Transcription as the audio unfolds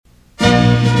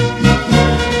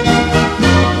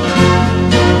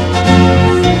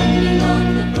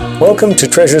Welcome to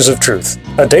Treasures of Truth,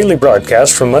 a daily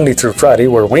broadcast from Monday through Friday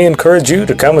where we encourage you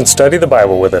to come and study the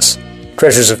Bible with us.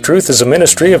 Treasures of Truth is a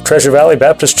ministry of Treasure Valley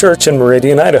Baptist Church in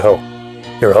Meridian, Idaho.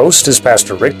 Your host is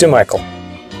Pastor Rick DeMichael.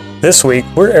 This week,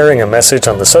 we're airing a message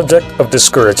on the subject of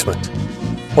discouragement.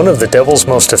 One of the devil's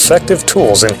most effective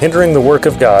tools in hindering the work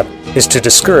of God is to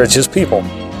discourage his people.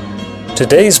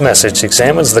 Today's message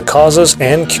examines the causes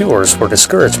and cures for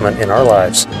discouragement in our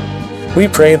lives. We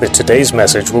pray that today's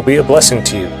message will be a blessing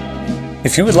to you.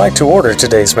 If you would like to order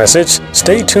today's message,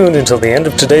 stay tuned until the end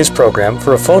of today's program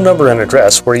for a phone number and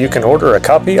address where you can order a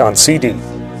copy on CD.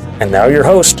 And now your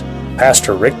host,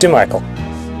 Pastor Rick DeMichael.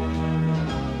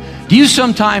 Do you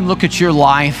sometimes look at your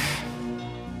life,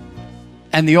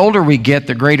 and the older we get,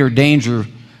 the greater danger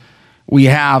we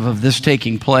have of this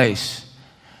taking place?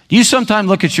 Do you sometimes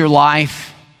look at your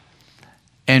life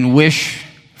and wish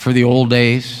for the old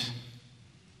days?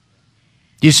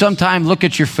 Do you sometimes look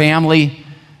at your family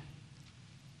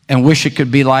and wish it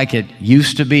could be like it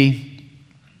used to be?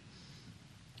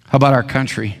 How about our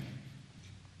country?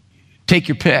 Take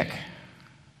your pick.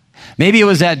 Maybe it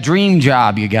was that dream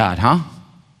job you got, huh?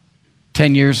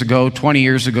 10 years ago, 20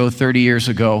 years ago, 30 years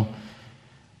ago.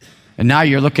 And now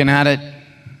you're looking at it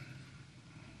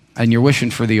and you're wishing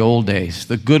for the old days,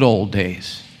 the good old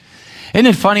days. Isn't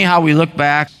it funny how we look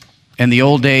back and the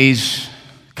old days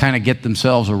kind of get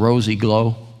themselves a rosy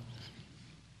glow?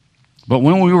 But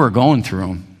when we were going through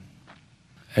them,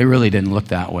 it really didn't look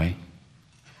that way.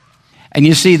 And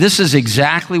you see, this is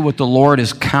exactly what the Lord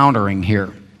is countering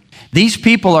here. These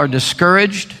people are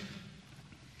discouraged.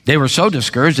 They were so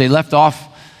discouraged, they left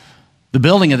off the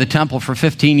building of the temple for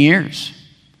 15 years.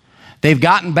 They've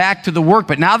gotten back to the work,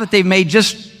 but now that they've made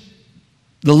just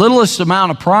the littlest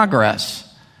amount of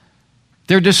progress,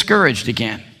 they're discouraged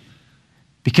again.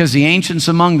 Because the ancients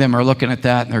among them are looking at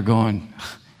that and they're going,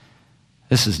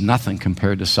 this is nothing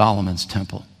compared to Solomon's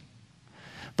temple.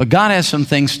 But God has some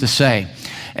things to say.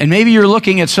 And maybe you're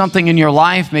looking at something in your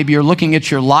life, maybe you're looking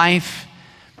at your life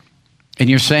and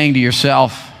you're saying to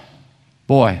yourself,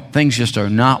 boy, things just are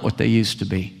not what they used to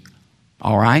be.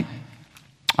 All right?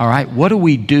 All right, what do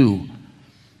we do?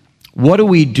 What do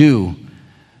we do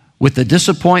with the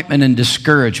disappointment and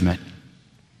discouragement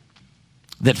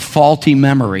that faulty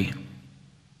memory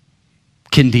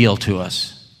can deal to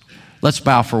us? Let's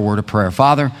bow for a word of prayer.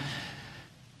 Father,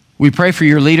 we pray for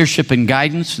your leadership and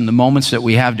guidance in the moments that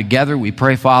we have together. We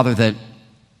pray, Father, that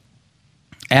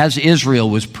as Israel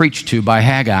was preached to by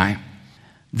Haggai,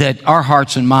 that our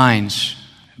hearts and minds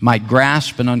might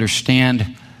grasp and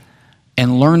understand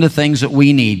and learn the things that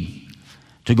we need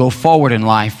to go forward in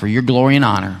life for your glory and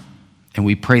honor. And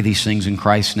we pray these things in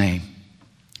Christ's name.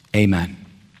 Amen.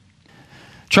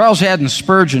 Charles Haddon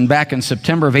Spurgeon, back in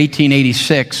September of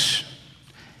 1886,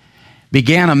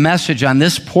 began a message on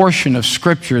this portion of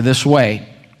Scripture this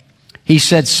way. He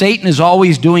said, Satan is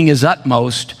always doing his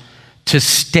utmost to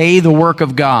stay the work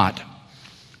of God.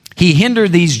 He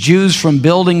hindered these Jews from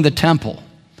building the temple,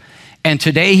 and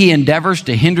today he endeavors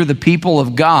to hinder the people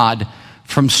of God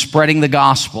from spreading the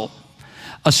gospel.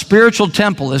 A spiritual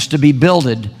temple is to be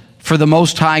builded for the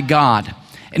Most High God,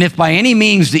 and if by any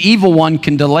means the evil one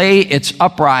can delay its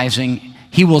uprising,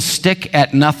 he will stick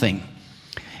at nothing.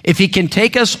 If he can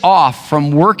take us off from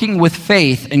working with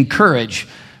faith and courage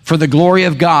for the glory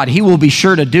of God, he will be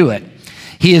sure to do it.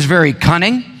 He is very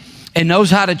cunning and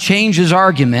knows how to change his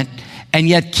argument and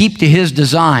yet keep to his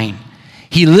design.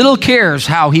 He little cares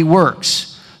how he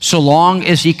works, so long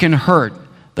as he can hurt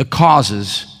the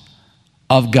causes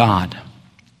of God.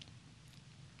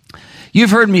 You've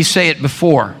heard me say it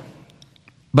before,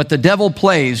 but the devil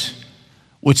plays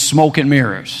with smoke and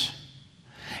mirrors.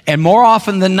 And more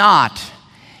often than not,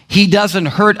 he doesn't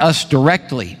hurt us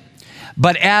directly.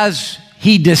 But as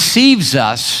he deceives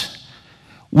us,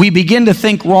 we begin to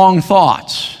think wrong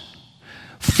thoughts,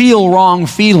 feel wrong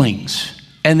feelings,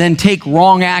 and then take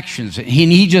wrong actions. And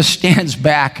he just stands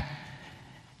back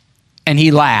and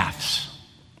he laughs.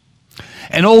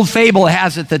 An old fable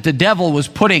has it that the devil was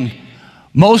putting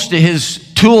most of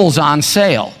his tools on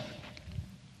sale.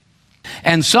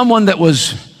 And someone that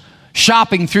was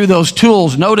shopping through those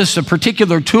tools noticed a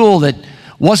particular tool that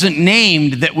wasn't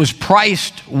named, that was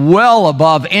priced well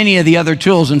above any of the other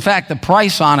tools. In fact, the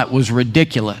price on it was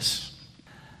ridiculous.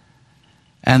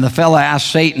 And the fella asked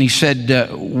Satan, he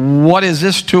said, what is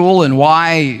this tool and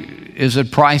why is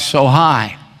it priced so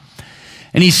high?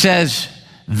 And he says,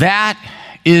 that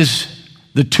is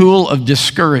the tool of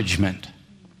discouragement.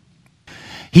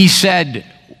 He said,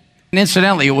 and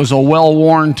incidentally, it was a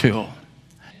well-worn tool.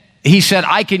 He said,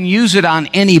 I can use it on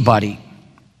anybody.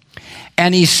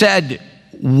 And he said,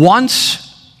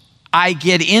 once I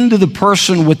get into the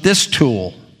person with this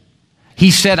tool, He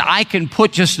said, I can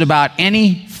put just about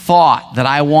any thought that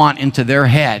I want into their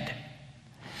head.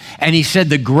 And he said,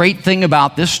 the great thing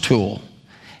about this tool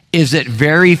is that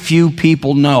very few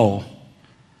people know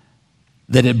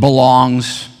that it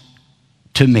belongs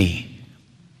to me.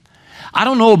 I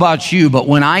don't know about you, but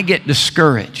when I get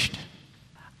discouraged,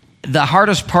 the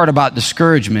hardest part about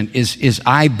discouragement is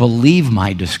I believe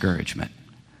my discouragement.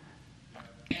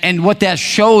 And what that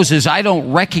shows is I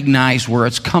don't recognize where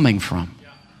it's coming from.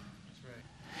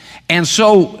 And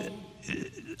so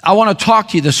I want to talk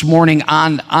to you this morning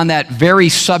on that very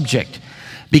subject,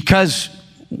 because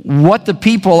what the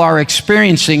people are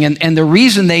experiencing and the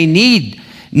reason they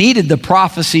needed the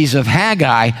prophecies of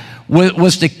Haggai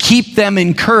was to keep them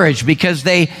encouraged, because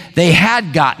they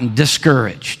had gotten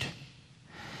discouraged.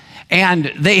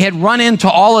 And they had run into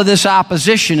all of this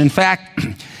opposition. In fact,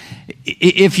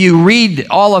 if you read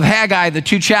all of Haggai, the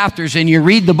 2 chapters, and you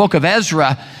read the book of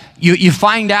Ezra, you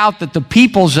find out that the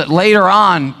peoples that later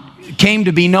on came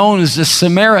to be known as the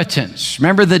Samaritans.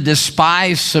 Remember the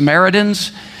despised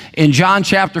Samaritans in John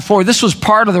chapter 4? This was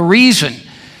part of the reason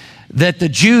that the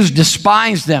Jews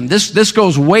despised them. This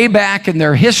goes way back in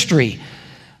their history.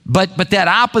 But that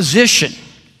opposition,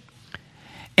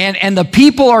 and the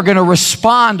people are going to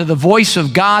respond to the voice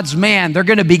of God's man. They're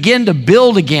going to begin to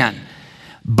build again.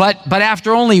 But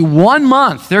after only 1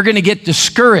 month, they're going to get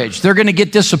discouraged. They're going to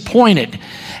get disappointed.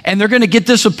 And they're going to get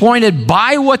disappointed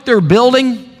by what they're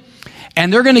building.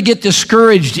 And they're going to get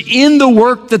discouraged in the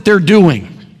work that they're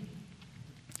doing.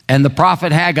 And the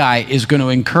prophet Haggai is going to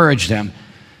encourage them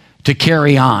to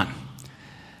carry on.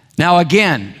 Now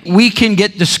again, we can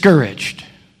get discouraged.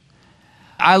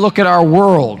 I look at our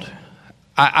world.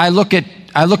 I look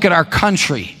at our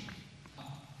country.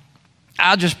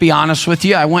 I'll just be honest with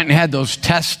you. I went and had those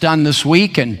tests done this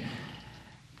week, and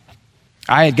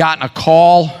I had gotten a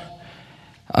call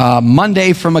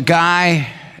Monday from a guy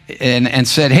and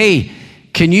said, hey,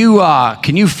 can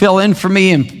you fill in for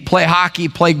me and play hockey,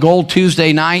 play goal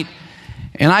Tuesday night?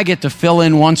 And I get to fill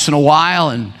in once in a while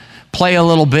and play a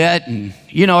little bit. And,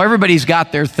 you know, everybody's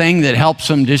got their thing that helps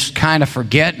them just kind of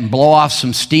forget and blow off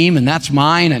some steam, and that's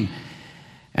mine. And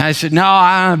I said, no,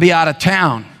 I'm going to be out of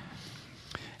town.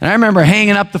 And I remember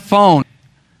hanging up the phone.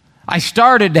 I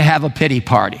started to have a pity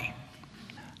party.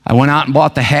 I went out and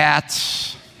bought the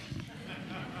hats,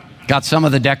 got some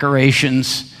of the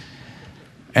decorations,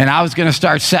 and I was going to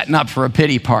start setting up for a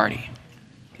pity party.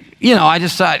 You know, I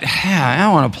just thought, I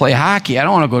don't want to play hockey. I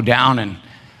don't want to go down and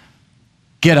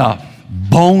get a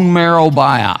bone marrow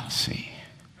biopsy.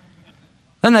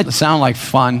 Doesn't that sound like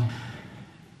fun?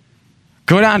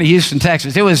 Go down to Houston,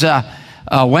 Texas. It was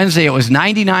Wednesday. It was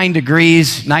 99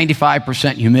 degrees,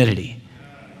 95% humidity.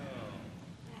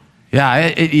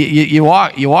 Yeah, you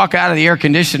walk out of the air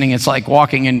conditioning. It's like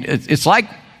walking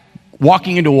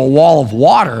into a wall of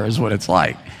water is what it's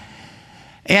like.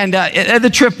 And the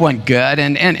trip went good,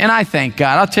 and I thank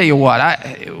God. I'll tell you what,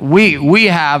 we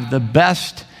have the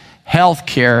best health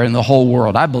care in the whole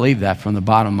world. I believe that from the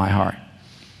bottom of my heart.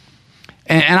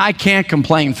 And I can't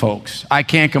complain, folks. I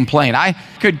can't complain. I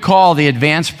could call the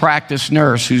advanced practice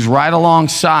nurse who's right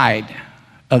alongside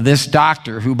of this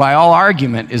doctor, who by all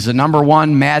argument is the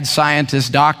 #1 mad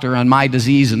scientist doctor on my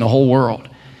disease in the whole world.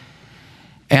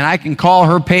 And I can call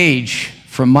her page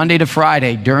from Monday to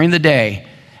Friday during the day,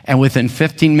 and within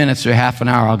 15 minutes or half an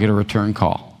hour, I'll get a return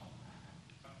call.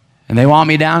 And they want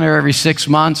me down there every 6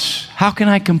 months. How can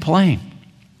I complain?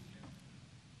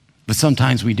 But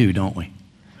sometimes we do, don't we?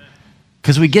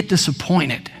 Because we get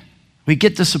disappointed. We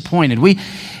get disappointed. We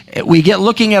get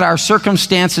looking at our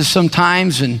circumstances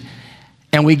sometimes, and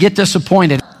we get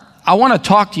disappointed. I want to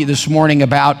talk to you this morning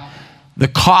about the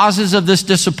causes of this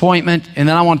disappointment, and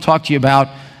then I want to talk to you about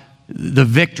the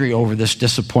victory over this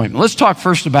disappointment. Let's talk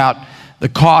first about the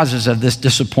causes of this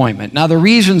disappointment. Now, the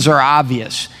reasons are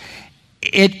obvious.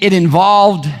 It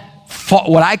involved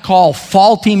what I call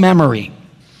faulty memory.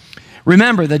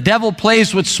 Remember, the devil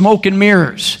plays with smoke and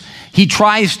mirrors. He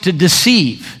tries to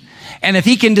deceive. And if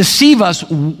he can deceive us,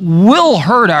 we'll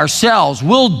hurt ourselves.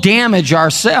 We'll damage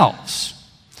ourselves.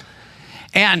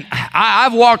 And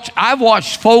I've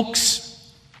watched folks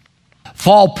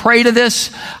fall prey to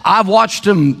this. I've watched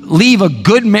them leave a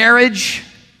good marriage.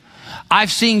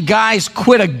 I've seen guys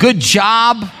quit a good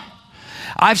job.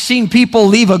 I've seen people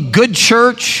leave a good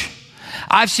church.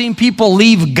 I've seen people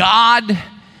leave God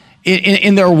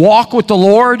in their walk with the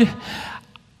Lord.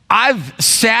 I've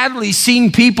sadly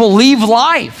seen people leave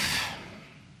life.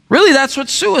 Really, that's what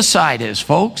suicide is,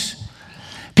 folks.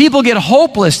 People get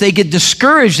hopeless, they get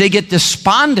discouraged, they get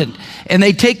despondent, and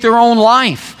they take their own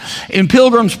life. In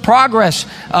Pilgrim's Progress,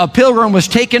 Pilgrim was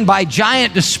taken by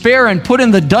giant despair and put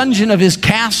in the dungeon of his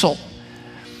castle.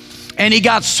 And he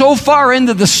got so far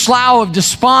into the slough of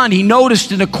despond, he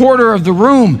noticed in a corner of the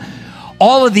room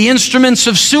all of the instruments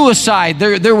of suicide.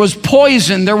 There was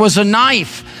poison, there was a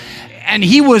knife, and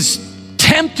he was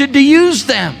tempted to use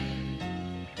them.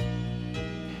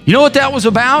 You know what that was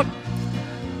about?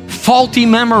 Faulty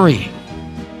memory.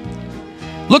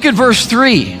 Look at verse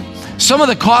 3. Some of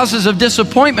the causes of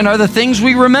disappointment are the things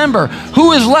we remember.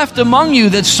 Who is left among you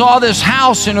that saw this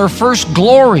house in her first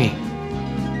glory?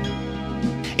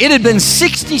 It had been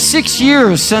 66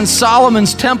 years since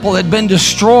Solomon's temple had been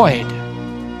destroyed.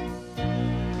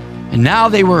 And now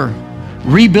they were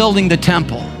rebuilding the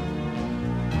temple.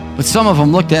 But some of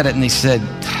them looked at it and they said,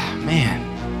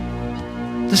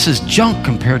 man, this is junk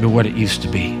compared to what it used to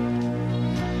be.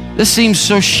 This seems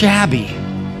so shabby.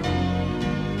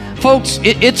 Folks,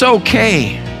 it's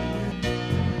okay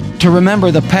to remember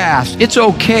the past. It's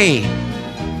okay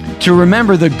to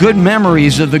remember the good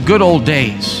memories of the good old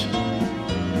days.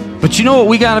 But you know what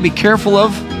we got to be careful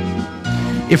of?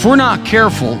 If we're not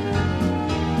careful,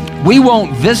 we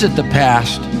won't visit the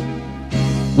past.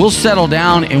 We'll settle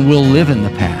down and we'll live in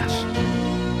the past.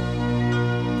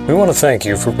 We want to thank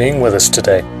you for being with us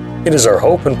today. It is our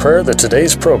hope and prayer that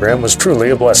today's program was truly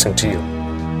a blessing to you.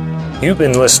 You've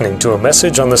been listening to a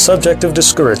message on the subject of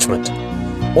discouragement.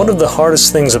 One of the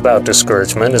hardest things about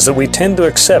discouragement is that we tend to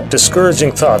accept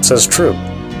discouraging thoughts as true,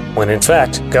 when in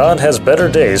fact, God has better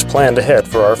days planned ahead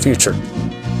for our future.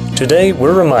 Today,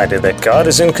 we're reminded that God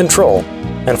is in control,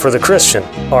 and for the Christian,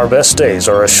 our best days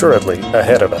are assuredly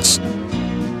ahead of us.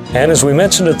 And as we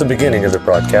mentioned at the beginning of the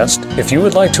broadcast, if you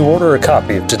would like to order a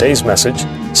copy of today's message,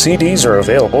 CDs are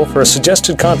available for a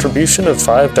suggested contribution of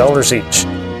 $5 each.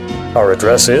 Our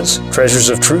address is Treasures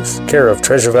of Truth, care of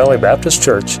Treasure Valley Baptist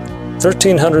Church,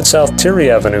 1300 South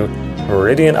Thierry Avenue,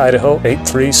 Meridian, Idaho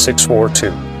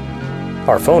 83642.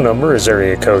 Our phone number is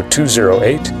area code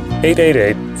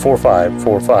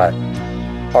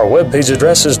 208-888-4545. Our webpage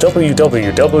address is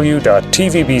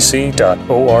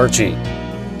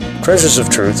www.tvbc.org. Treasures of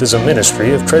Truth is a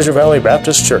ministry of Treasure Valley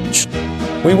Baptist Church.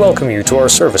 We welcome you to our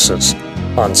services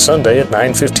on Sunday at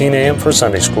 9:15 a.m. for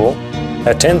Sunday School,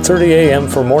 at 10:30 a.m.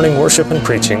 for morning worship and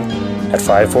preaching, at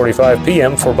 5:45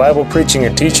 p.m. for Bible preaching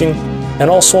and teaching,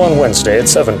 and also on Wednesday at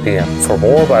 7 p.m. for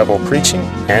more Bible preaching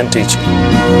and teaching.